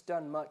Jesus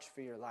done much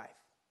for your life?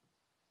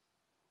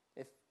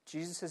 If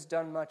Jesus has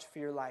done much for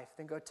your life,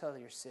 then go tell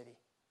your city.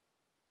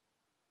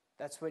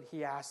 That's what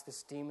he asked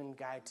this demon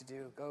guy to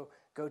do.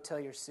 Go tell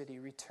your city.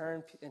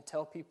 Return and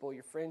tell people,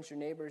 your friends, your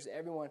neighbors,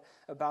 everyone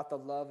about the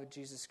love of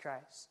Jesus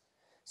Christ.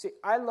 See,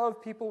 I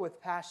love people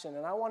with passion,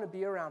 and I want to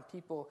be around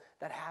people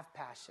that have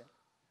passion.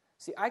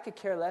 See, I could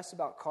care less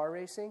about car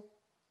racing,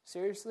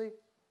 seriously,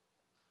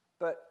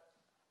 but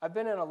I've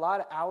been in a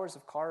lot of hours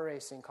of car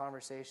racing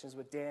conversations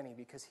with Danny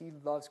because he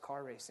loves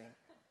car racing.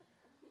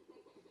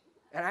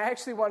 And I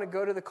actually want to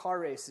go to the car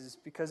races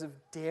because of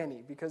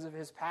Danny, because of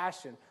his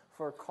passion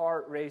for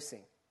car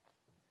racing.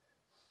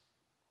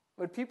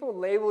 Would people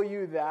label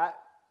you that,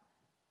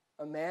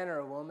 a man or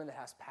a woman that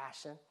has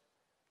passion,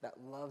 that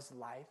loves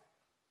life?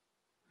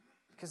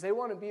 Because they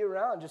want to be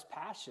around just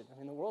passion. I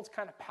mean, the world's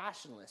kind of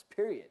passionless,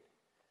 period.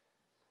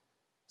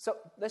 So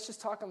let's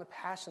just talk on the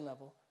passion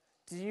level.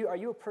 Are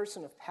you a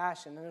person of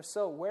passion? And if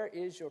so, where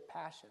is your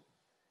passion?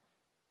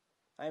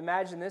 I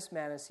imagine this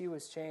man, as he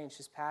was changed,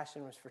 his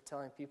passion was for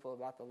telling people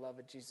about the love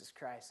of Jesus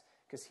Christ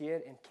because he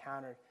had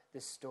encountered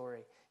this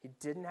story. He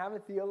didn't have a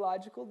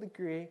theological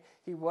degree.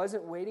 He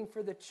wasn't waiting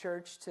for the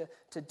church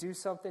to do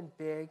something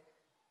big.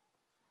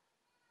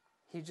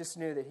 He just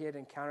knew that he had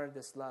encountered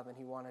this love and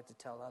he wanted to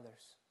tell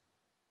others.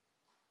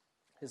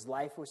 His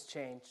life was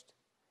changed.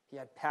 He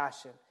had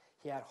passion.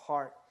 He had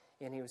heart.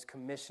 And he was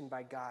commissioned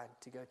by God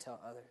to go tell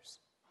others.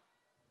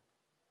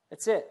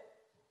 That's it.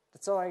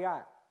 That's all I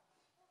got.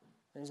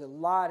 There's a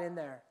lot in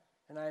there.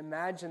 And I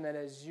imagine that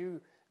as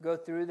you go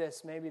through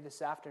this, maybe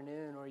this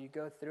afternoon, or you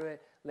go through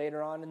it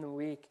later on in the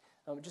week,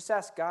 just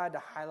ask God to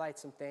highlight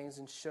some things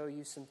and show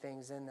you some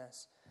things in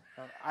this.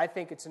 I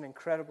think it's an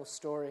incredible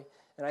story.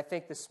 And I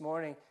think this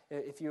morning,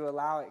 if you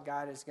allow it,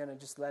 God is going to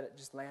just let it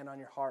just land on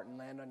your heart and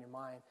land on your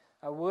mind.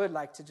 I would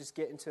like to just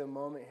get into a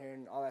moment here,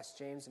 and I'll ask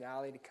James and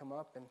Allie to come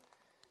up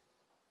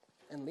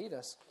and lead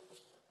us.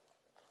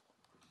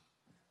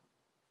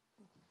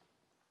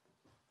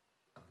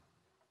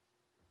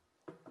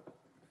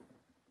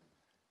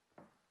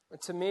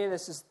 But to me,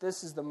 this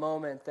is the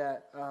moment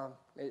that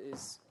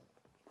is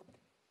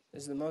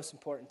the most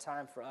important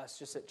time for us,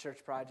 just at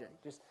Church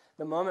Project. Just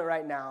the moment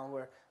right now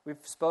where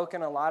we've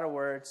spoken a lot of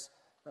words.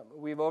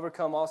 We've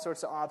overcome all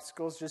sorts of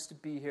obstacles just to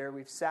be here.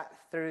 We've sat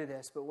through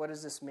this, but what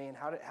does this mean?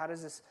 How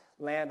does this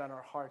land on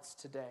our hearts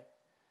today?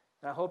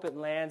 And I hope it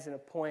lands in a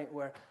point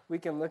where we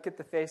can look at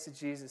the face of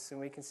Jesus and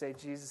we can say,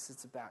 Jesus,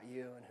 it's about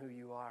you and who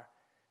you are.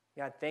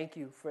 God, thank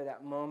you for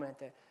that moment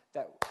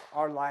that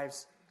our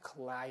lives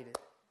collided.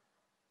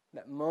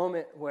 That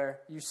moment where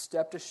you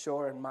stepped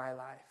ashore in my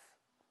life.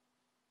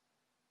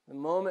 The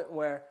moment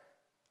where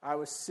I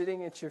was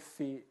sitting at your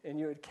feet and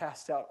you had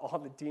cast out all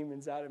the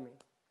demons out of me.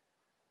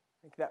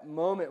 Like that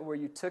moment where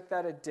you took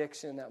that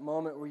addiction, that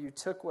moment where you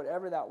took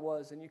whatever that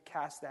was and you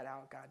cast that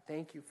out, God.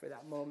 Thank you for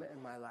that moment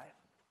in my life.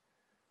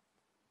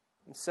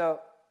 And so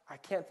I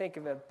can't think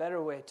of a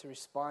better way to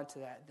respond to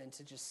that than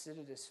to just sit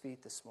at his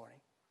feet this morning.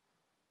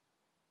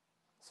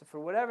 So for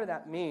whatever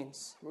that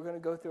means, we're going to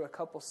go through a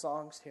couple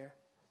songs here.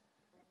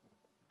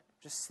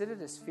 Just sit at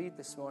his feet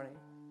this morning.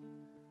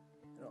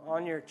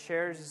 On your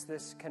chairs is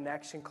this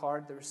connection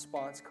card, the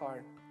response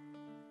card.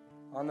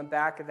 On the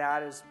back of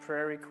that is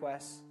prayer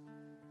requests.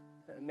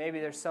 Maybe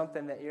there's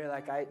something that you're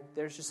like,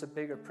 there's just a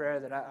bigger prayer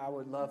that I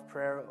would love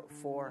prayer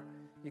for.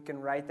 You can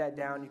write that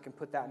down. You can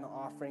put that in the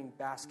offering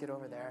basket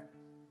over there.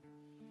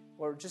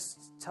 Or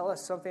just tell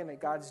us something that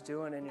God's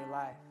doing in your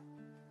life.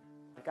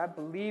 Like, I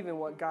believe in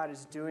what God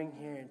is doing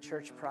here in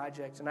Church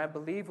Project, and I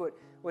believe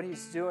what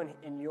he's doing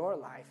in your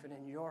life and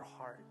in your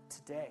heart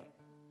today.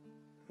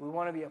 We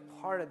want to be a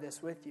part of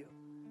this with you.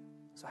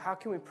 So how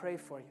can we pray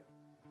for you?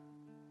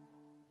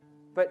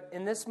 But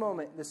in this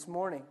moment, this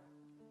morning,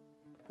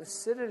 let's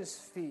sit at his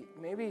feet.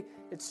 Maybe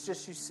it's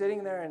just you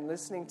sitting there and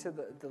listening to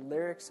the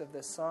lyrics of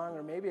this song,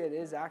 or maybe it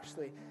is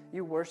actually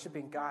you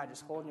worshiping God,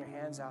 just holding your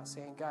hands out,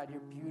 saying, God, you're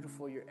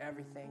beautiful, you're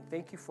everything.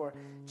 Thank you for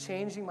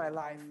changing my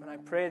life. And I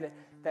pray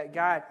that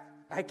God,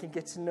 I can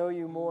get to know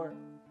you more.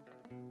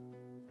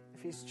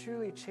 If he's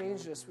truly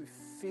changed us, we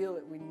feel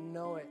it, we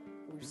know it,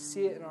 we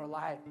see it in our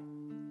life.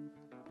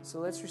 So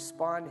let's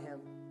respond to him.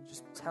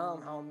 Just tell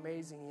him how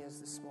amazing he is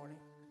this morning.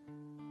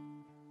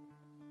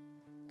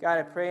 God,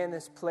 I pray in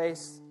this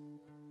place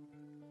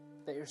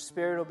that your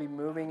Spirit will be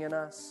moving in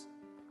us.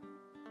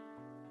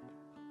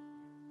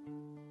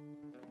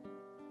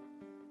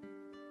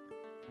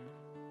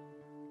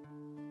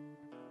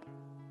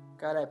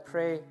 God, I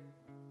pray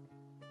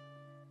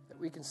that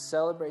we can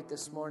celebrate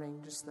this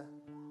morning just the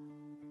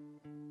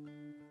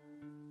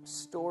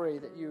story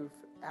that you've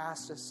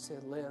asked us to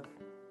live.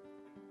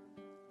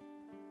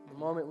 The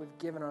moment we've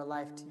given our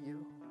life to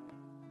you.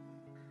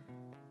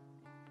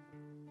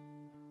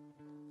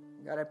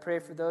 God, I pray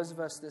for those of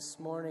us this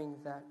morning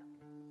that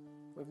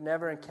we've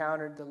never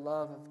encountered the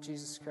love of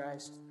Jesus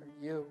Christ or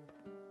you.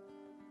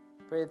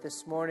 I pray that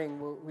this morning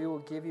we will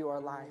give you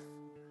our life.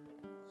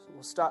 So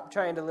we'll stop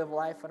trying to live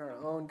life on our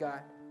own,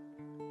 God.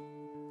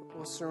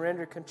 We'll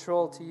surrender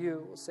control to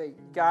you. We'll say,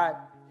 God,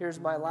 here's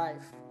my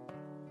life.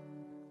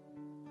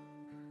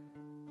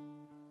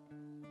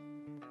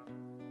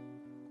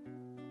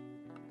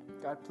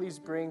 God, please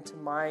bring to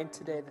mind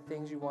today the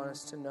things you want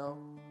us to know.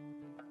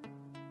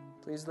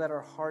 Please let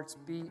our hearts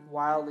beat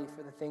wildly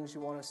for the things you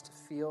want us to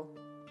feel.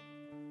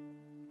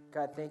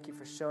 God, thank you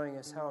for showing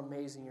us how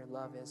amazing your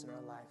love is in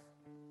our life.